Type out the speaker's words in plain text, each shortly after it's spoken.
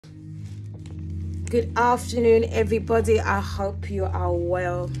Good afternoon, everybody. I hope you are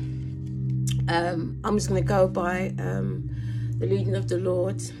well. I'm just going to go by the leading of the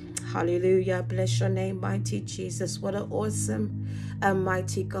Lord. Hallelujah. Bless your name, mighty Jesus. What an awesome and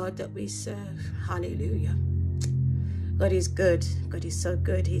mighty God that we serve. Hallelujah. God is good. God is so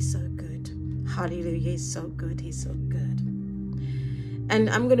good. He's so good. Hallelujah. He's so good. He's so good. And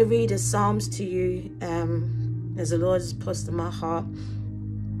I'm going to read a Psalms to you as the Lord has placed in my heart.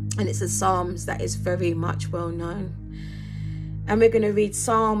 And it's a Psalms that is very much well known. And we're going to read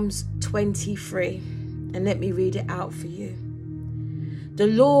Psalms 23. And let me read it out for you. The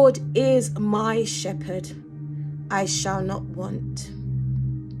Lord is my shepherd, I shall not want.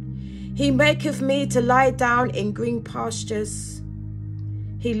 He maketh me to lie down in green pastures.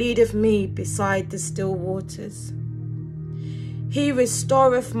 He leadeth me beside the still waters. He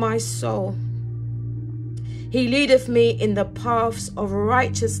restoreth my soul. He leadeth me in the paths of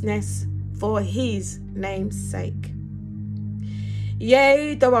righteousness for his name's sake.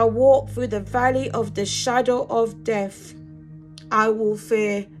 Yea, though I walk through the valley of the shadow of death, I will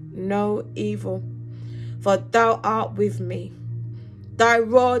fear no evil, for thou art with me. Thy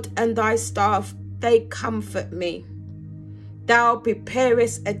rod and thy staff, they comfort me. Thou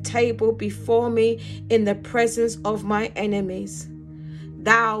preparest a table before me in the presence of my enemies.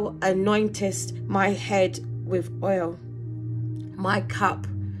 Thou anointest my head with oil. My cup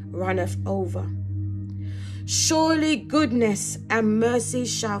runneth over. Surely goodness and mercy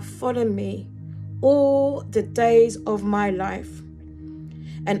shall follow me all the days of my life,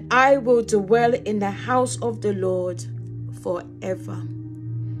 and I will dwell in the house of the Lord forever.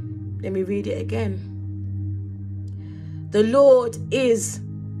 Let me read it again. The Lord is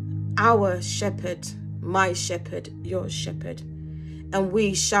our shepherd, my shepherd, your shepherd, and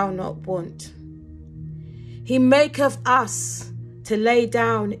we shall not want. He maketh us to lay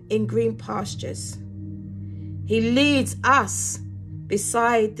down in green pastures. He leads us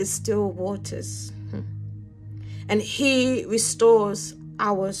beside the still waters. And he restores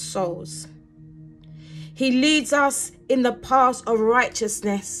our souls. He leads us in the paths of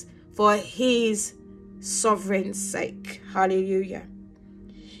righteousness for his sovereign sake. Hallelujah.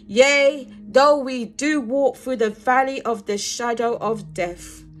 Yea, though we do walk through the valley of the shadow of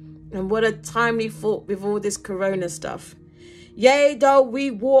death. And what a timely thought with all this corona stuff. Yea, though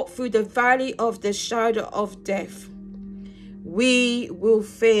we walk through the valley of the shadow of death, we will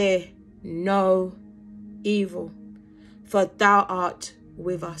fear no evil, for thou art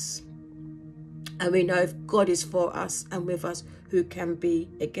with us. And we know if God is for us and with us, who can be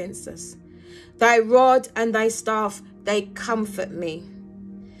against us? Thy rod and thy staff, they comfort me.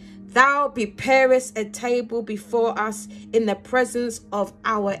 Thou preparest a table before us in the presence of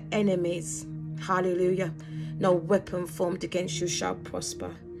our enemies. Hallelujah. No weapon formed against you shall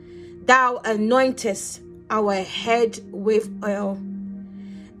prosper. Thou anointest our head with oil,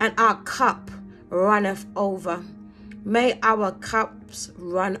 and our cup runneth over. May our cups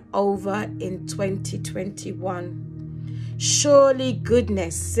run over in 2021. Surely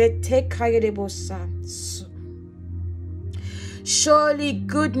goodness, surely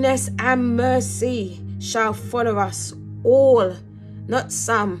goodness and mercy shall follow us all, not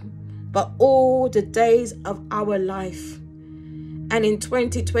some, but all the days of our life. And in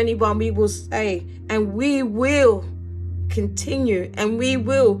 2021 we will say, and we will continue, and we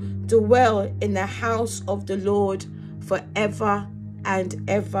will dwell in the house of the Lord forever and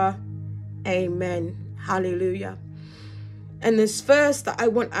ever. Amen. Hallelujah. And this verse that I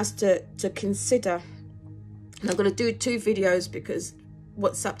want us to consider, and I'm going to do 2 videos because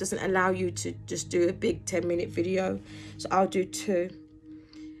WhatsApp doesn't allow you to just do a big 10-minute video. So I'll do 2.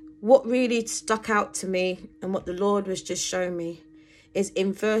 What really stuck out to me and what the Lord was just showing me is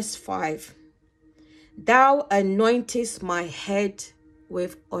in verse 5. Thou anointest my head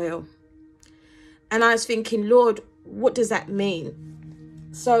with oil. And I was thinking, Lord, what does that mean?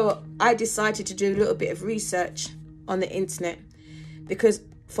 So I decided to do a little bit of research on the internet, because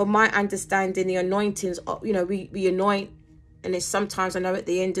for my understanding, the anointings, you know, we anoint, and it's sometimes, I know at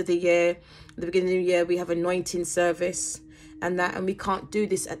the end of the year, at the beginning of the year, we have anointing service and that, and we can't do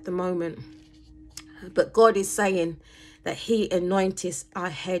this at the moment. But God is saying that he anointeth our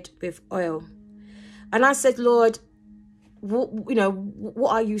head with oil. And I said, Lord,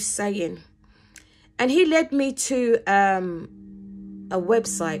 what are you saying? And he led me to a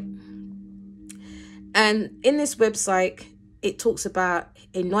website. And in this website, it talks about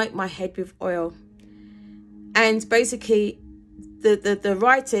anoint my head with oil. And basically, the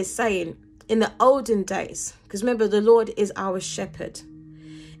writer is saying, in the olden days, because remember, the Lord is our shepherd.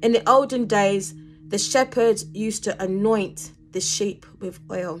 In the olden days, the shepherd used to anoint the sheep with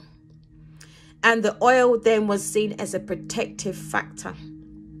oil. And the oil then was seen as a protective factor.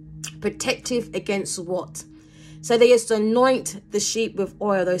 Protective against what? So they used to anoint the sheep with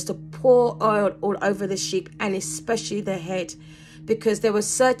oil. They used to pour oil all over the sheep, and especially the head, because there were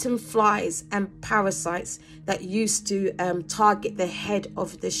certain flies and parasites that used to target the head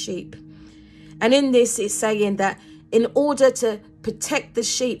of the sheep. And in this, it's saying that in order to protect the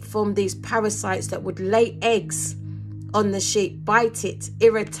sheep from these parasites that would lay eggs on the sheep, bite it,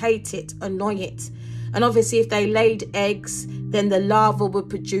 irritate it, annoy it. And obviously, if they laid eggs, then the larva would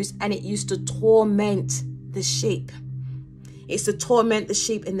produce, and it used to torment the sheep. It's to torment the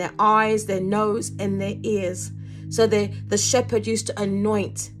sheep in their eyes, their nose, and their ears. So the shepherd used to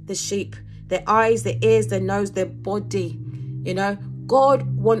anoint the sheep, their eyes, their ears, their nose, their body. You know,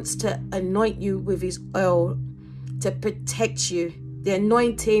 God wants to anoint you with his oil to protect you. The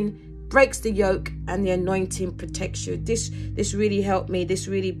anointing breaks the yoke, and the anointing protects you. This really helped me. This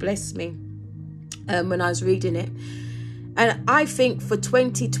really blessed me when I was reading it. And I think for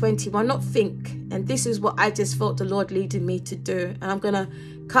 2021, and this is what I just felt the Lord leading me to do. And I'm going to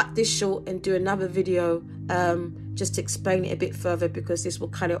cut this short and do another video just to explain it a bit further, because this will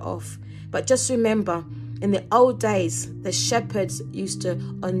cut it off. But just remember, in the old days, the shepherds used to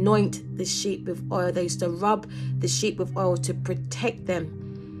anoint the sheep with oil. They used to rub the sheep with oil to protect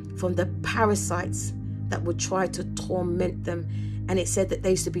them from the parasites that would try to torment them. And it said that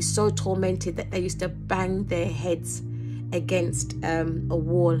they used to be so tormented that they used to bang their heads against a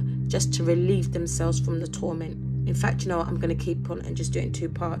wall just to relieve themselves from the torment. In fact, you know what, I'm going to keep on and just do it in 2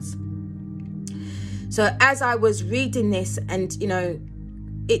 parts. So as I was reading this, and you know,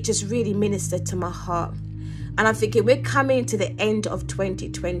 it just really ministered to my heart. And I'm thinking, we're coming to the end of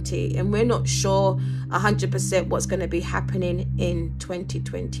 2020, and we're not sure 100% what's going to be happening in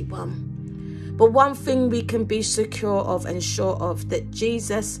 2021. But one thing we can be secure of and sure of, that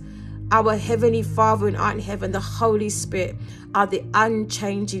Jesus, our Heavenly Father and Aunt in heaven, the Holy Spirit, are the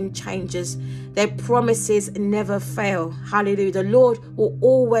unchanging changers. Their promises never fail. Hallelujah. The Lord will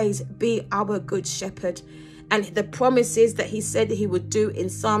always be our good shepherd. And the promises that he said he would do in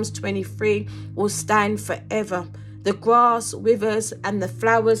Psalms 23 will stand forever. The grass withers and the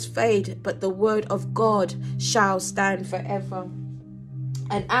flowers fade, but the word of God shall stand forever.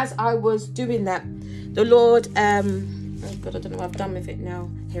 And as I was doing that, the Lord, oh God, I don't know what I've done with it now.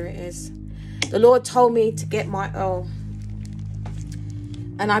 Here it is. The Lord told me to get my oil.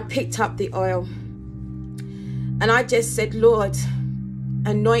 And I picked up the oil. And I just said, Lord,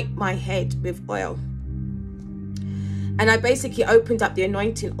 anoint my head with oil. And I basically opened up the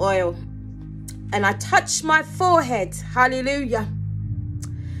anointing oil. And I touched my forehead. Hallelujah.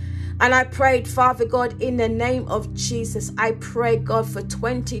 And I prayed, Father God, in the name of Jesus, I pray, God, for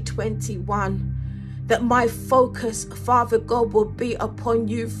 2021. That my focus, Father God, will be upon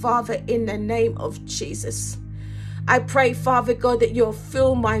you, Father, in the name of Jesus. I pray, Father God, that you'll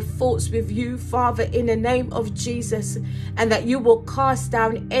fill my thoughts with you, Father, in the name of Jesus, and that you will cast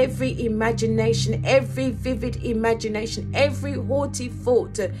down every imagination, every vivid imagination, every haughty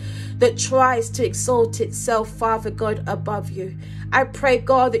thought that tries to exalt itself, Father God, above you. I pray,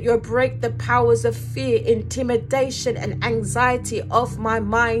 God, that you'll break the powers of fear, intimidation, and anxiety off my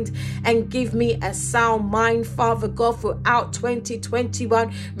mind and give me a sound mind, Father God, throughout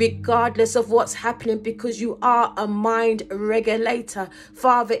 2021, regardless of what's happening, because you are a mind regulator,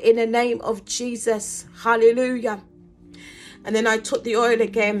 Father, in the name of Jesus. Hallelujah. And then I took the oil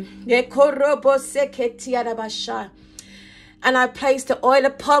again. And I placed the oil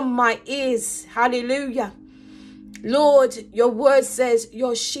upon my ears. Hallelujah. Lord, your word says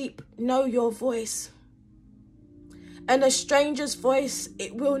your sheep know your voice, and a stranger's voice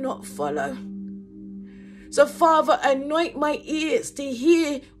it will not follow. So, Father, anoint my ears to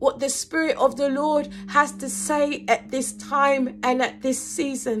hear what the Spirit of the Lord has to say at this time and at this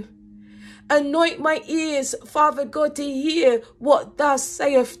season. Anoint my ears, Father God, to hear what thus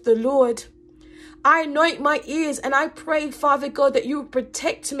saith the Lord. I anoint my ears and I pray, Father God, that you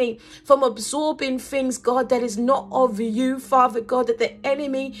protect me from absorbing things, God, that is not of you, Father God, that the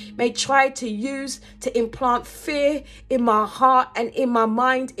enemy may try to use to implant fear in my heart and in my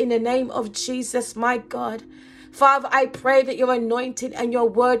mind, in the name of Jesus, my God. Father, I pray that your anointing and your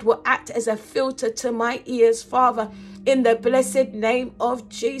word will act as a filter to my ears, Father, in the blessed name of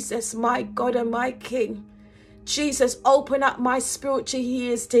Jesus, my God and my King. Jesus, open up my spiritual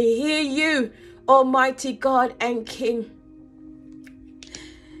ears to hear you, Almighty God and King.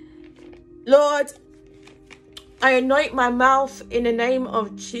 Lord, I anoint my mouth in the name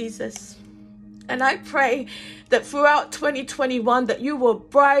of Jesus. And I pray that throughout 2021 that you will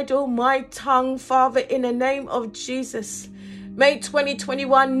bridle my tongue, Father, in the name of Jesus. May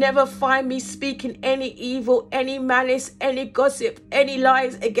 2021 never find me speaking any evil, any malice, any gossip, any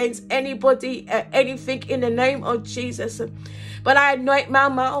lies against anybody, anything in the name of Jesus. But I anoint my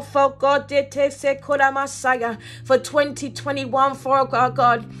mouth, for God, for 2021, for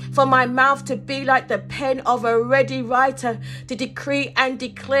God, for my mouth to be like the pen of a ready writer, to decree and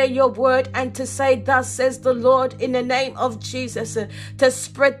declare your word, and to say, thus says the Lord, in the name of Jesus, to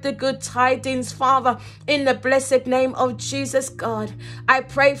spread the good tidings, Father, in the blessed name of Jesus, God. I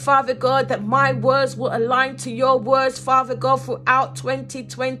pray, Father God, that my words will align to your words, Father God, throughout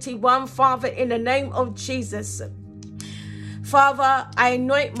 2021, Father, in the name of Jesus. Father, I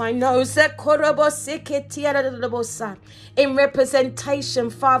anoint my nose in representation,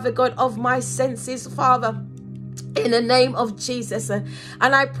 Father God, of my senses, Father, in the name of Jesus. And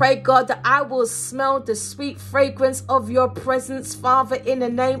I pray, God, that I will smell the sweet fragrance of your presence, Father, in the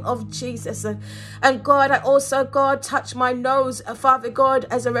name of Jesus. And God, I also, God, touch my nose, Father God,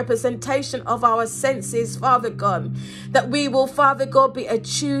 as a representation of our senses, Father God, that we will, Father God, be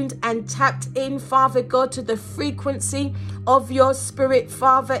attuned and tapped in, Father God, to the frequency of your spirit,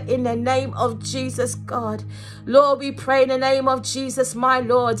 Father, in the name of Jesus, God. Lord, we pray in the name of Jesus, my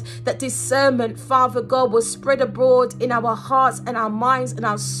Lord, that discernment, Father God, will spread abroad in our hearts and our minds and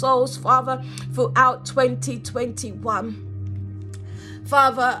our souls, Father, throughout 2021.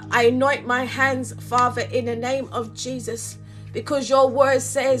 Father, I anoint my hands, Father, in the name of Jesus, because your word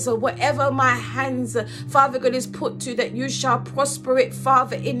says, whatever my hands, Father God, is put to, that you shall prosper it,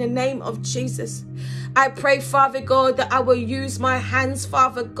 Father, in the name of Jesus. I pray, Father God, that I will use my hands,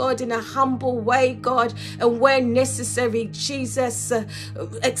 Father God, in a humble way, God, and where necessary, Jesus,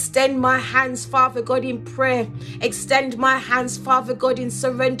 extend my hands, Father God, in prayer. Extend my hands, Father God, in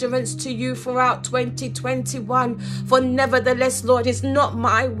surrenderance to you throughout 2021. For nevertheless, Lord, it's not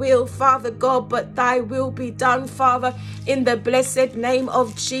my will, Father God, but thy will be done, Father, in the blessed name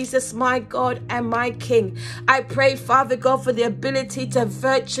of Jesus, my God and my King. I pray, Father God, for the ability to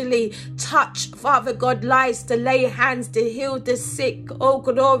virtually touch, Father God, lives, to lay hands, to heal the sick, oh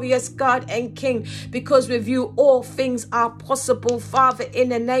glorious God and King, because with you all things are possible, Father, in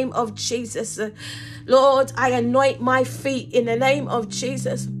the name of Jesus. Lord, I anoint my feet in the name of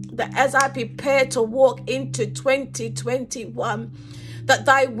Jesus, that as I prepare to walk into 2021, that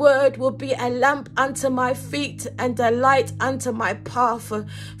thy word will be a lamp unto my feet and a light unto my path.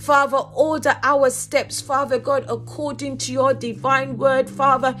 Father, order our steps, Father God, according to your divine word,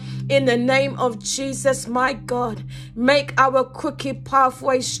 Father, in the name of Jesus, my God. Make our crooked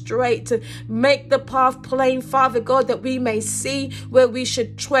pathway straight. Make the path plain, Father God, that we may see where we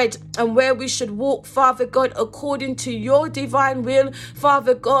should tread and where we should walk, Father God, according to your divine will,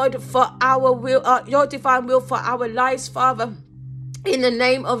 Father God, for our will, your divine will for our lives, Father. In the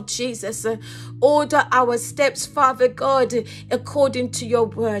name of Jesus, order our steps, Father God, according to your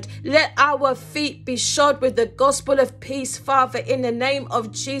word. Let our feet be shod with the gospel of peace, Father, in the name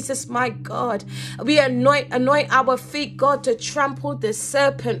of Jesus, my God. We anoint our feet, God, to trample the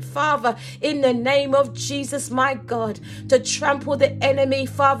serpent, Father, in the name of Jesus, my God, to trample the enemy,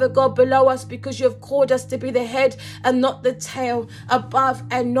 Father God, below us, because you have called us to be the head and not the tail, above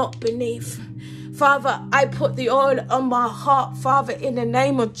and not beneath. Father, I put the oil on my heart, Father, in the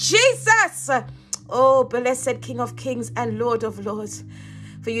name of Jesus. Oh, blessed King of Kings and Lord of Lords.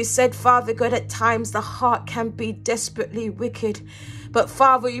 For you said, Father God, at times the heart can be desperately wicked. But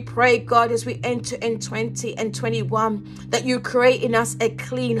Father, we pray, God, as we enter in 2021, that you create in us a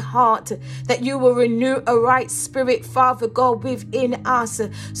clean heart, that you will renew a right spirit, Father God, within us,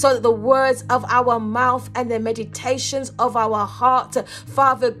 so that the words of our mouth and the meditations of our heart,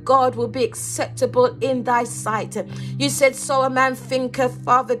 Father God, will be acceptable in thy sight. You said, so a man thinketh,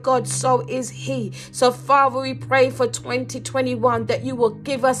 Father God, so is he. So Father, we pray for 2021 that you will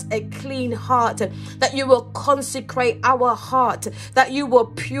give us a clean heart, that you will consecrate our heart, that you will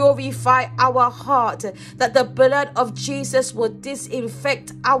purify our heart, that the blood of Jesus will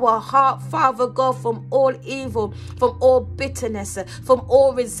disinfect our heart, Father God, from all evil, from all bitterness, from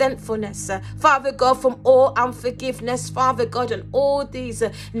all resentfulness, Father God, from all unforgiveness, Father God, and all these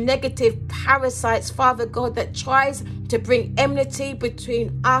negative parasites, Father God, that tries to bring enmity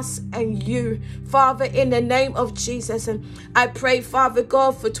between us and you, Father, in the name of Jesus. And I pray, Father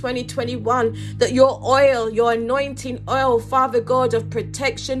God, for 2021, that your oil, your anointing oil, Father God, of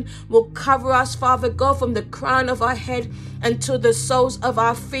protection will cover us, Father God, from the crown of our head and to the soles of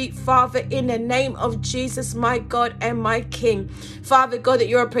our feet, Father, in the name of Jesus, my God and my King. Father God, that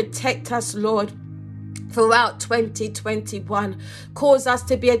you will protect us, Lord. throughout 2021. Cause us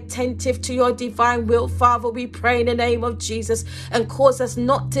to be attentive to your divine will, Father, we pray in the name of Jesus, and cause us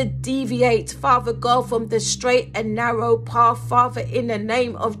not to deviate, Father God, from the straight and narrow path, Father, in the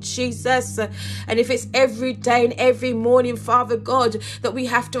name of Jesus. And if it's every day and every morning, Father God, that we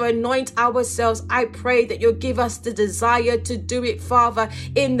have to anoint ourselves, I pray that you'll give us the desire to do it, Father,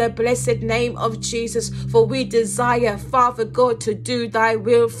 in the blessed name of Jesus. For we desire, Father God, to do thy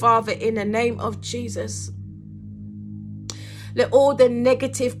will, Father, in the name of Jesus. Let all the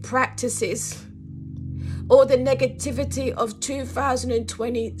negative practices, all the negativity of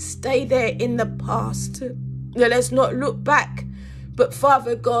 2020 stay there in the past. Let us not look back, but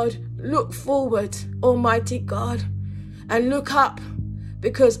Father God, look forward, Almighty God, and look up,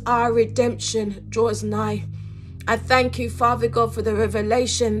 because our redemption draws nigh. I thank you, Father God, for the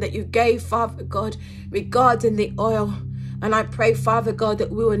revelation that you gave, Father God, regarding the oil. And I pray, Father God, that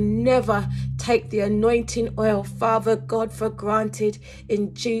we will never take the anointing oil, Father God, for granted.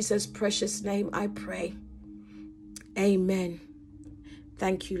 In Jesus' precious name I pray. Amen.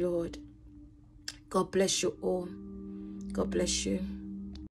 Thank you, Lord. God bless you all. God bless you.